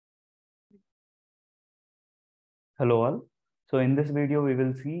Hello all. So in this video, we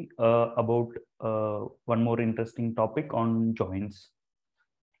will see about one more interesting topic on joins.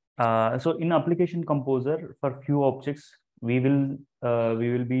 So in application composer for few objects, we will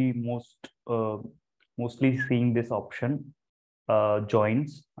be mostly seeing this option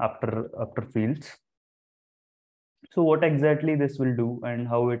joins after fields. So what exactly this will do and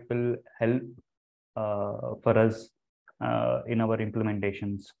how it will help for us in our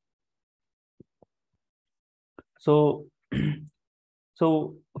implementations. So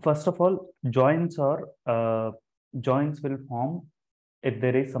So first of all, joins will form if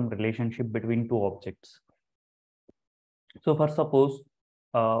there is some relationship between two objects. So for suppose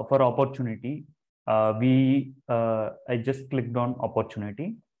for opportunity, I just clicked on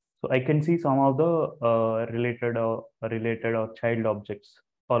opportunity, so I can see some of the related or child objects,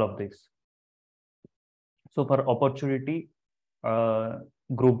 all of this. So for opportunity,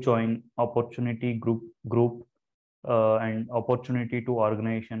 group join, opportunity group and opportunity to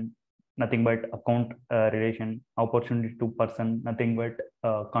organization, nothing but account relation, opportunity to person, nothing but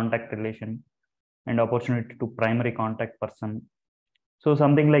contact relation, and opportunity to primary contact person. So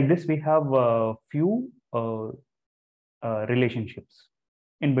something like this, we have few relationships,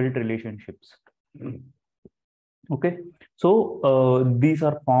 inbuilt relationships. Okay, so these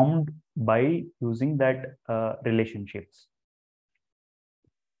are formed by using that relationships.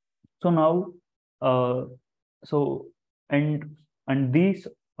 So now, so and these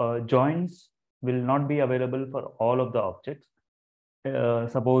joins will not be available for all of the objects.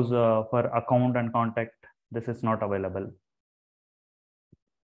 Suppose for account and contact, this is not available.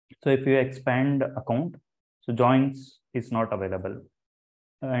 So if you expand account, so joins is not available,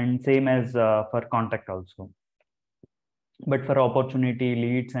 and same as for contact also. But for opportunity,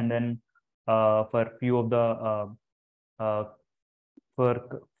 leads, and then for few of the uh, for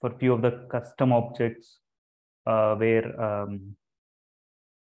few of the custom objects where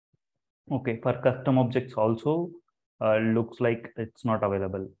okay, for custom objects also looks like it's not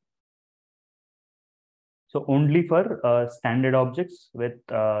available. So only for standard objects with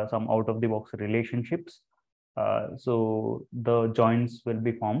some out of the box relationships, so the joins will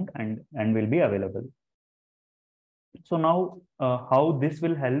be formed and will be available. So now how this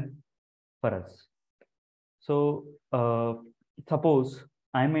will help for us. So suppose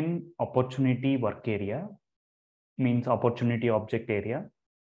I'm in opportunity work area, means opportunity object area.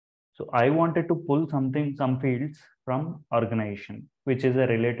 So I wanted to pull some fields from organization, which is a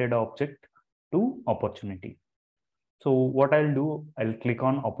related object to opportunity. So what I'll do, I'll click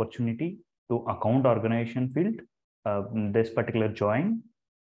on opportunity to account organization field, this particular join.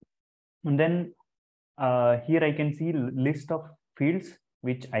 And then here I can see list of fields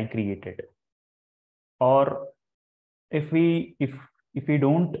which I created. Or if we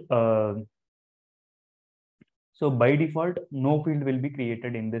don't, so by default, no field will be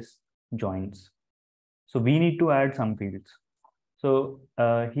created in this joins. So we need to add some fields. So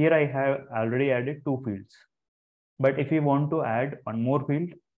here I have already added two fields. But if we want to add one more field,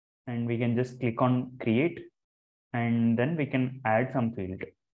 and we can just click on create, and then we can add some field.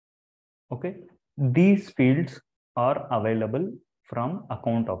 Okay, these fields are available from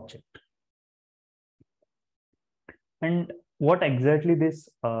account object. And what exactly this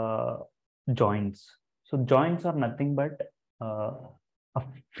joins? So joins are nothing but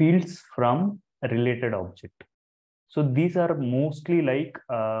fields from a related object. So these are mostly like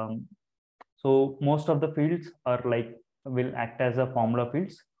so most of the fields are like will act as a formula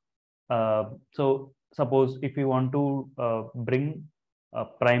fields. So suppose if you want to bring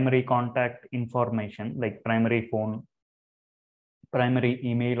primary contact information like primary phone, primary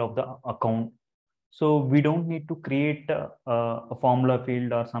email of the account, so we don't need to create a formula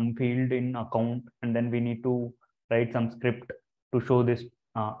field or some field in account, and then we need to write some script to show this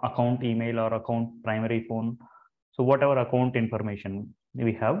account email or account primary phone. So whatever account information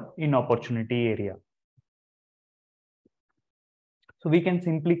we have in opportunity area. So we can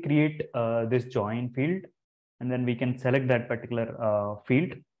simply create this join field, and then we can select that particular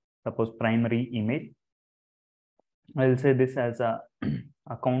field, suppose primary email. I'll say this as a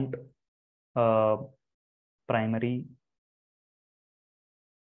account primary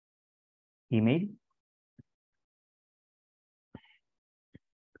email.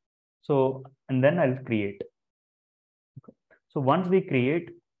 So, and then I'll create. Okay. So once we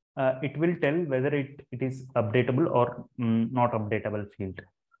create, it will tell whether it is updatable or not updatable field.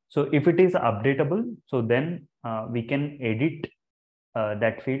 So if it is updatable, so then we can edit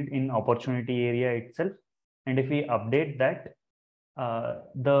that field in opportunity area itself. And if we update that,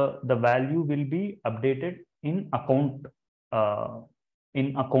 the value will be updated in account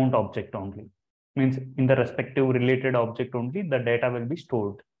object only. Means in the respective related object only the data will be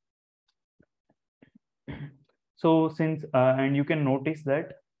stored. So since and you can notice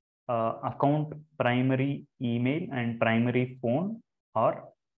that account, primary email and primary phone are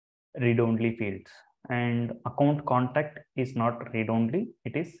read-only fields, and account contact is not read-only,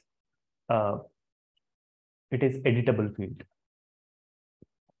 uh, it is editable field.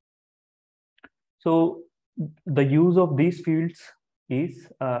 So the use of these fields is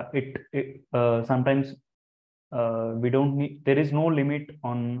sometimes we don't need, there is no limit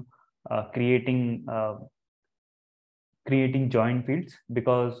on creating join fields,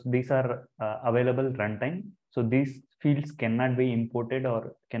 because these are available runtime. So these fields cannot be imported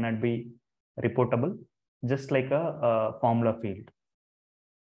or cannot be reportable, just like a formula field.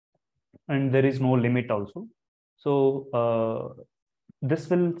 And there is no limit also. So this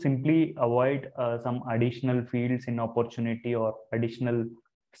will simply avoid some additional fields in opportunity or additional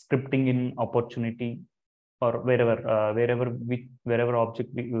scripting in opportunity, or wherever object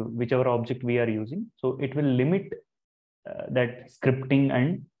whichever object we are using. So it will limit that scripting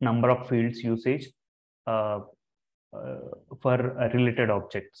and number of fields usage uh, for related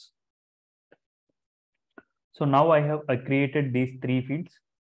objects. So now I created these three fields.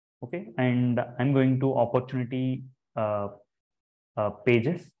 Okay, and I'm going to opportunity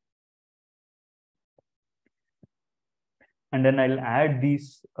pages, and then I'll add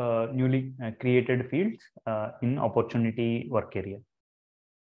these newly created fields in opportunity work area.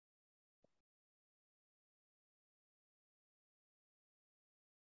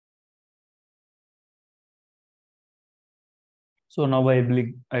 So now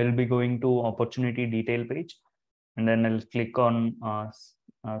I'll be going to opportunity detail page, and then I'll click on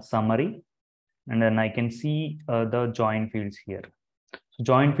summary, and then I can see the join fields here. So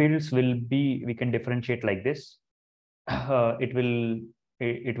join fields we can differentiate like this. It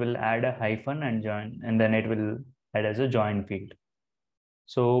will add a hyphen and join, and then it will add as a join field.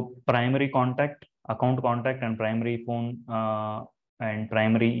 So primary contact, account contact, and primary phone and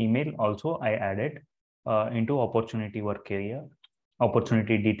primary email also I added into opportunity work area,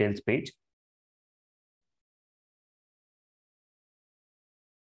 opportunity details page.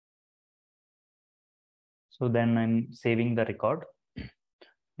 So then I'm saving the record,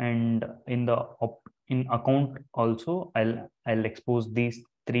 and in account also I'll expose these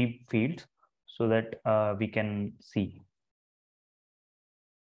three fields so that we can see.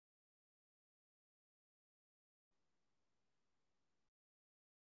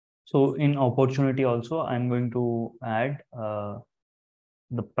 So in opportunity also, I'm going to add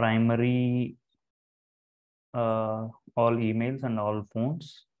the primary all emails and all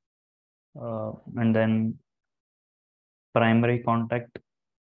phones, and then primary contact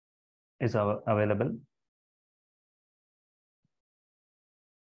is available.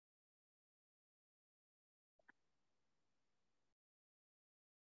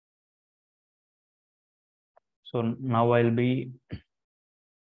 So now I'll be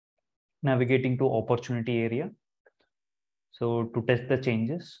navigating to opportunity area. So to test the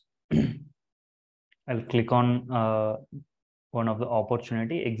changes, I'll click on one of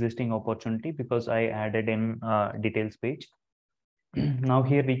the existing opportunity, because I added in details page. Now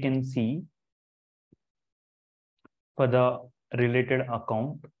here we can see for the related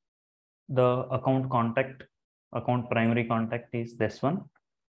account, the account primary contact is this one,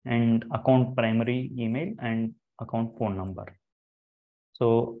 and account primary email and account phone number.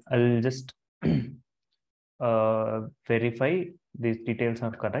 So I'll just verify these details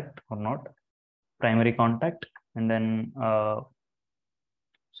are correct or not. Primary contact, and then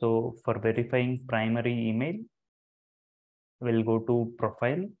so for verifying primary email, we'll go to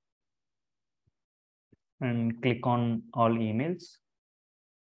profile and click on all emails,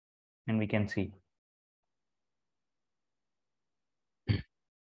 and we can see.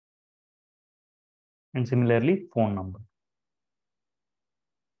 And similarly, phone number.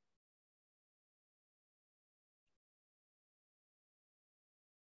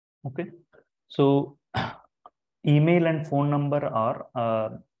 Okay, so email and phone number are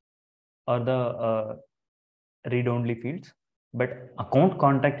the read-only fields, but account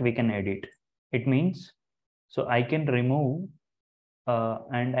contact we can edit. It means, so I can remove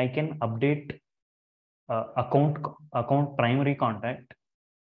and I can update account primary contact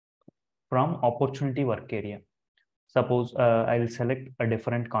from opportunity work area. Suppose I'll select a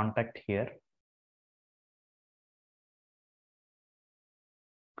different contact here.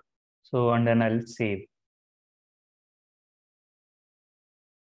 So, and then I'll save.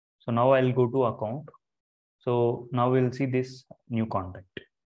 So now I'll go to account. So now we'll see this new contact.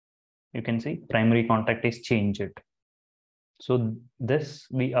 You can see primary contact is changed. So this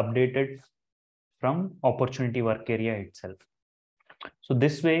we updated from opportunity work area itself. So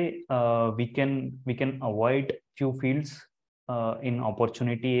this way we can avoid few fields in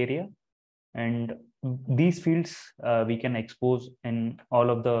opportunity area, and these fields we can expose in all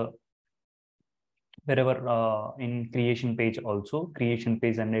of the wherever in creation page, also creation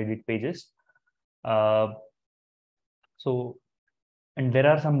page and edit pages. So and there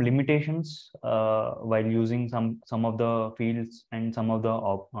are some limitations while using some of the fields and some of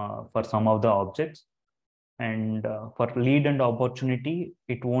the for some of the objects. And for lead and opportunity,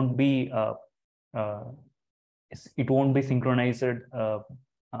 it won't be uh, synchronized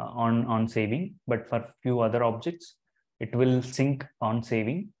on saving, but for few other objects it will sync on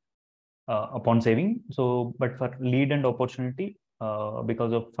saving upon saving. So but for lead and opportunity,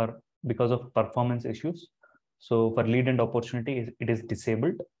 because of performance issues, so for lead and opportunity it is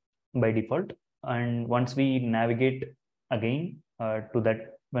disabled by default. And once we navigate again to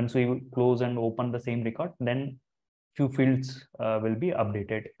that, once we close and open the same record, then few fields will be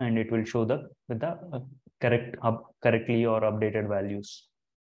updated, and it will show the with the correctly or updated values.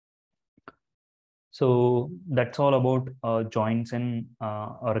 So that's all about joins in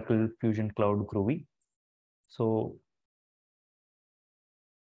Oracle Fusion Cloud Groovy. So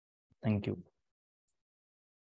thank you.